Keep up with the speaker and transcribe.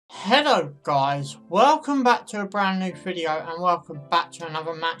Hello guys, welcome back to a brand new video and welcome back to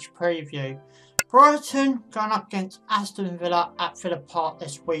another match preview. Brighton going up against Aston Villa at Villa Park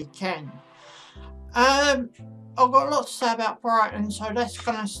this weekend. I've got a lot to say about Brighton, so let's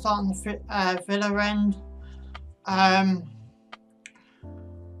gonna start on the Villa end.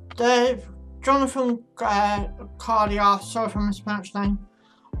 Jonathan Cardier, sorry if I mispronounced his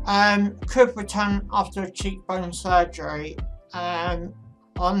name, could return after a cheekbone surgery.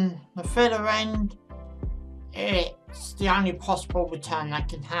 On the Villa end, it's the only possible return they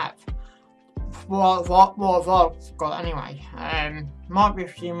can have. What have I got anyway? Might be a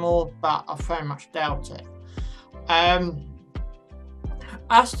few more, but I very much doubt it.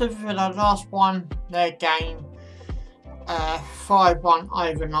 Aston Villa last won their game 5-1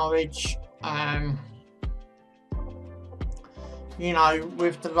 over Norwich. You know,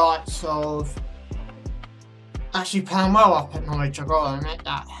 with the likes of actually playing well up at Norwich, I've got to admit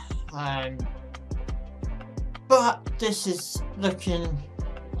that. But this is looking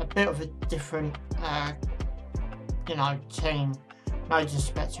a bit of a different, you know, team. No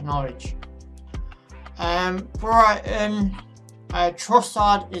disrespect to Norwich. Brighton,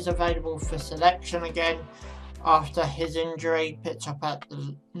 Trossard is available for selection again after his injury. Picked up at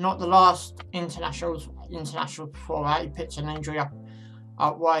not the last international before that. He picked an injury up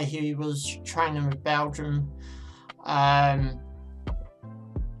while he was training with Belgium.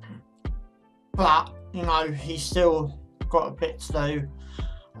 But you know, he's still got a bit to do.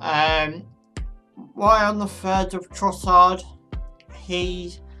 Why on the third of Trossard?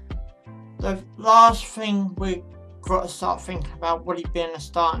 The last thing we've got to start thinking about, will he be in the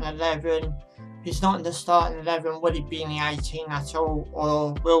starting 11? If he's not in the starting 11, will he be in the 18 at all,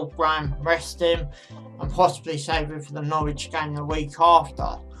 or will Graham rest him and possibly save him for the Norwich game the week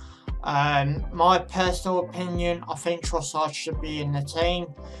after? My personal opinion, I think Trossard should be in the team.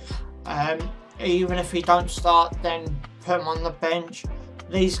 Even if he don't start, then put him on the bench.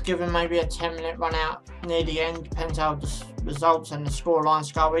 At least give him maybe a 10-minute run out near the end, depends how the results and the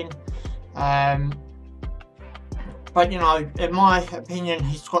scoreline's going. But you know, in my opinion,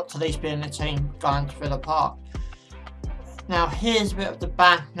 he's got to at least be in the team going to Villa Park. Now here's a bit of the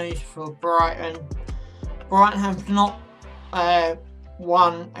bad news for Brighton. Brighton have not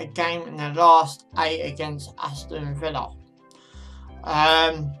won a game in their last 8 against Aston Villa.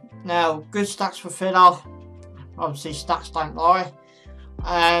 Now, good stats for Villa. Obviously, stats don't lie.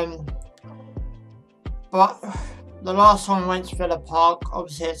 But the last time we went to Villa Park,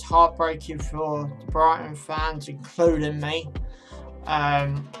 obviously it's heartbreaking for the Brighton fans, including me.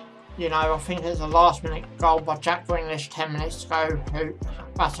 You know, I think there's a last-minute goal by Jack Grealish 10 minutes ago.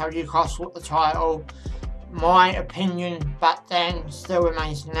 That's how Newcastle got the title. My opinion back then still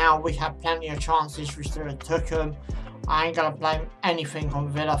remains now. We had plenty of chances, we still took them. I ain't gonna blame anything on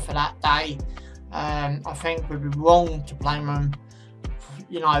Villa for that day. I think we'd be wrong to blame them.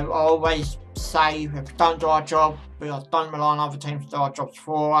 You know, I always say, if we don't do our job, we don't rely on other teams to do our jobs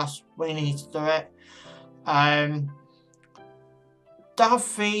for us. We need to do it.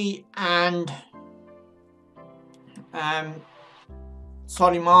 Duffy and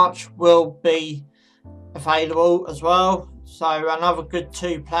Solly March will be available as well, so another good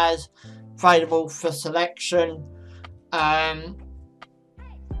 2 players available for selection.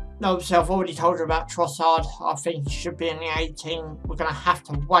 Obviously I've already told you about Trossard. I think he should be in the 18. We're going to have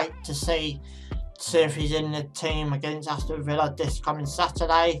to wait to see if he's in the team against Aston Villa this coming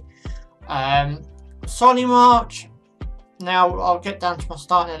Saturday. Solly March, now I'll get down to my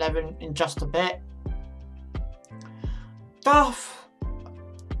starting 11 in just a bit. Duff,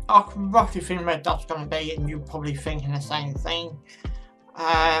 I can roughly think where Duff's going to be, and you're probably thinking the same thing.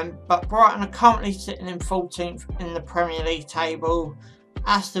 But Brighton are currently sitting in 14th in the Premier League table.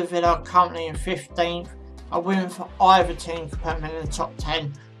 Aston Villa are currently in 15th. A win for either team could put them in the top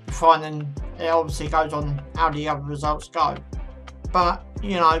 10. Finding it obviously goes on how the other results go. But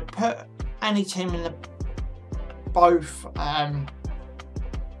you know, put any team in the both.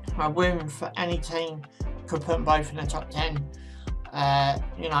 A win for any team could put them both in the top 10.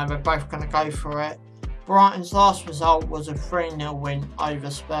 You know, we're both going to go for it. Brighton's last result was a 3-0 win over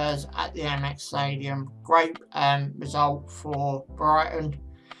Spurs at the MX Stadium. Great result for Brighton.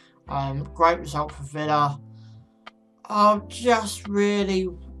 Great result for Villa. I'm just really,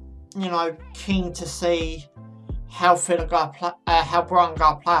 you know, keen to see how Brighton going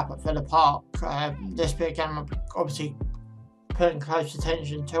to play up at Villa Park. This big game I'm obviously putting close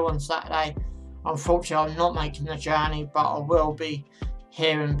attention to on Saturday. Unfortunately, I'm not making the journey, but I will be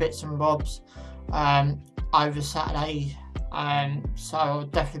hearing bits and bobs over Saturday, so I'll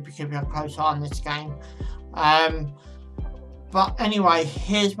definitely be keeping a close eye on this game. But anyway,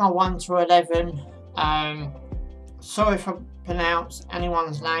 here's my 1 to 11. Sorry if I pronounce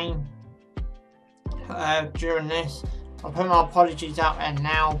anyone's name during this. I'll put my apologies out there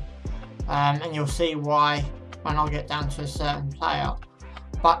now, and you'll see why when I get down to a certain player.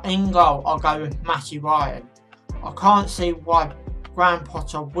 But in goal, I'll go with Matty Ryan. I can't see why Graham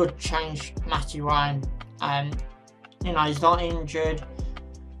Potter would change Matty Ryan. You know, he's not injured.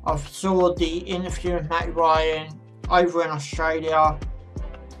 I saw the interview with Matty Ryan over in Australia,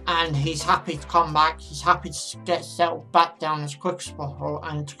 and he's happy to come back. He's happy to get settled back down as quick as possible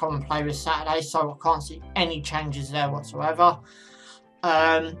and to come and play with Saturday, so I can't see any changes there whatsoever.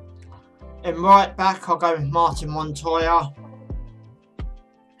 In right back, I'll go with Martin Montoya.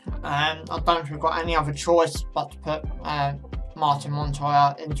 I don't think we've got any other choice but to put Martin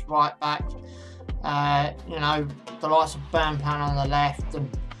Montoya into right back. You know, the likes of Burnpan on the left, and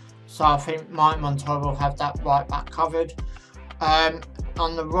so I think Martin Montoya will have that right back covered.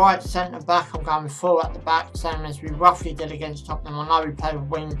 On the right centre back, I'm going with 4 at the back, same as we roughly did against Tottenham. I know we played with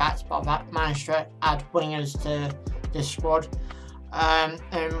wing backs, but I've managed to add wingers to this squad. And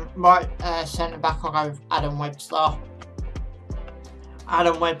right centre back, I'll go with Adam Webster.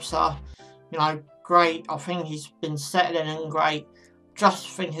 Adam Webster, you know, great. I think he's been settling in great. Just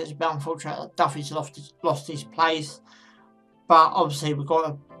think it's a bit unfortunate that Duffy's lost his place. But obviously we've got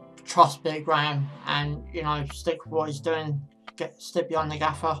to trust Billy Graham and, you know, stick with what he's doing. Stick behind the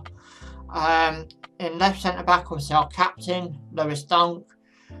gaffer. In left centre back, obviously our captain, Lewis Dunk.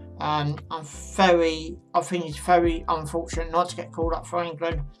 I think he's very unfortunate not to get called up for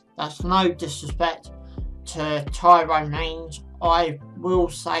England. That's no disrespect to Tyrone Mings. I will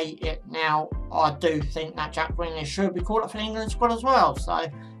say it now, I do think that Jack Grealish should be called up for the England squad as well. So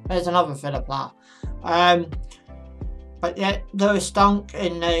there's another Villa player. But yeah, Lewis Dunk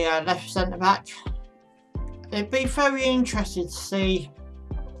in the left centre back. It'd be very interesting to see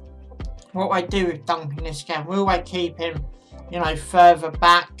what they do with Dunk in this game. Will they keep him, you know, further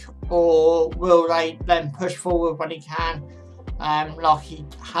back, or will they then push forward when he can, like he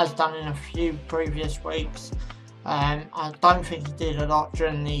has done in a few previous weeks? I don't think he did a lot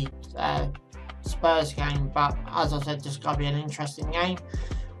during the Spurs game, but as I said, this is going to be an interesting game.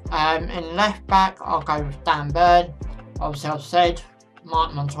 In left back, I'll go with Dan Burn. Obviously, I've said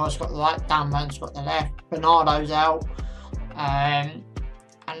Martin Montoya's got the right, Dan Burn's got the left, Bernardo's out, and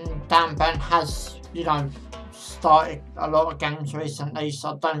Dan Burn has, you know, started a lot of games recently, so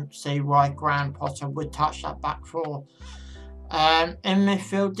I don't see why Graham Potter would touch that back four. In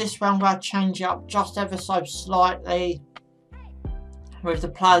midfield, this one I'm going to change it up just ever so slightly with the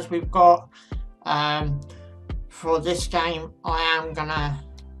players we've got. For this game, I am going to,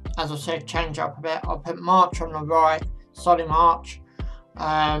 as I said, change up a bit. I'll put March on the right, Solly March.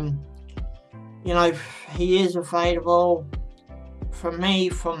 You know, he is available. For me,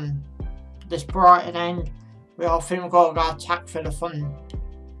 from this Brighton end, I think we've got to go attack Villa from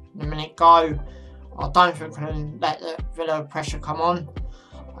the minute go. I don't think we can let the Villa pressure come on.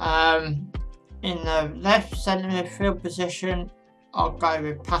 In the left centre midfield position, I'll go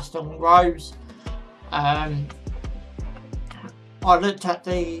with Aston Groves. I looked at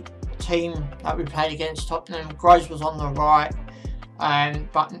the team that we played against Tottenham. Groves was on the right,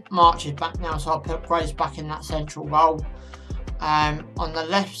 but March is back now, so I'll put Groves back in that central role. On the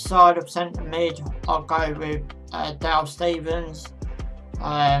left side of centre mid, I'll go with Dale Stephens.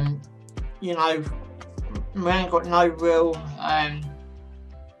 You know, we ain't got no real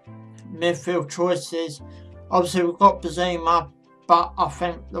midfield choices. Obviously, we've got Bazuma, but I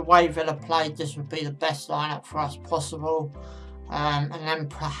think the way Villa played, this would be the best lineup for us possible. And then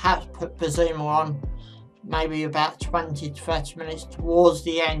perhaps put Bazuma on maybe about 20 to 30 minutes towards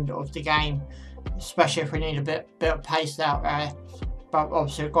the end of the game, especially if we need a bit of pace out there. But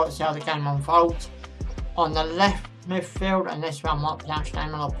obviously, we've got to see how the game unfolds. On the left midfield, and this one I might pronounce your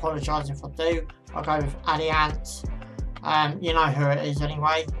name, and I apologise if I do, I'll go with Alliance. You know who it is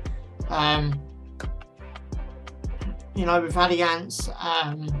anyway. You know, with Alliance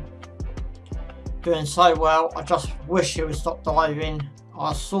doing so well, I just wish he would stop diving.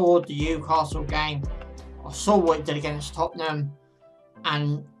 I saw the Newcastle game, I saw what he did against Tottenham,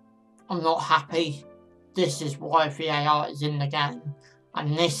 and I'm not happy. This is why VAR is in the game,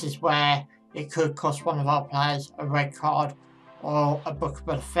 and this is where it could cost one of our players a red card or a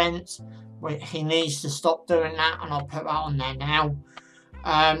bookable offence. He needs to stop doing that, and I'll put that on there now.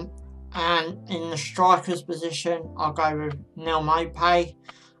 And in the striker's position, I'll go with Neil Maupay.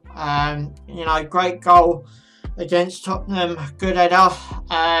 You know, great goal against Tottenham, good header.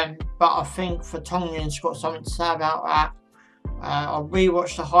 But I think Vertonghen's got something to say about that. I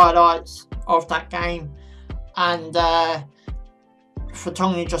rewatched the highlights of that game, and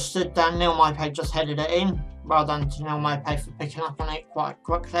Fatongi just stood down, Neil Maupay just headed it in. Well done to Neil Maupay for picking up on it quite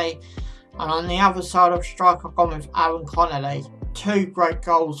quickly. And on the other side of strike, I've gone with Aaron Connolly. 2 great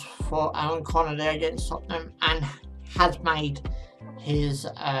goals for Aaron Connolly against Tottenham, and has made his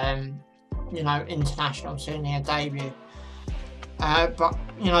international senior debut. But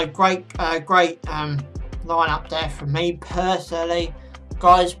great lineup there from me personally.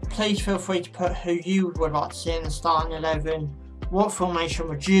 Guys, please feel free to put who you would like to see in the starting 11. What formation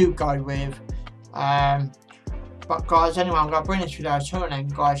would you go with? But guys, anyway, I'm going to bring this video to an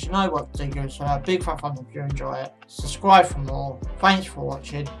end, guys. You know what to do, give us a big fat thumbs up if you enjoy it. Subscribe for more. Thanks for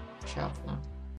watching. Ciao for now.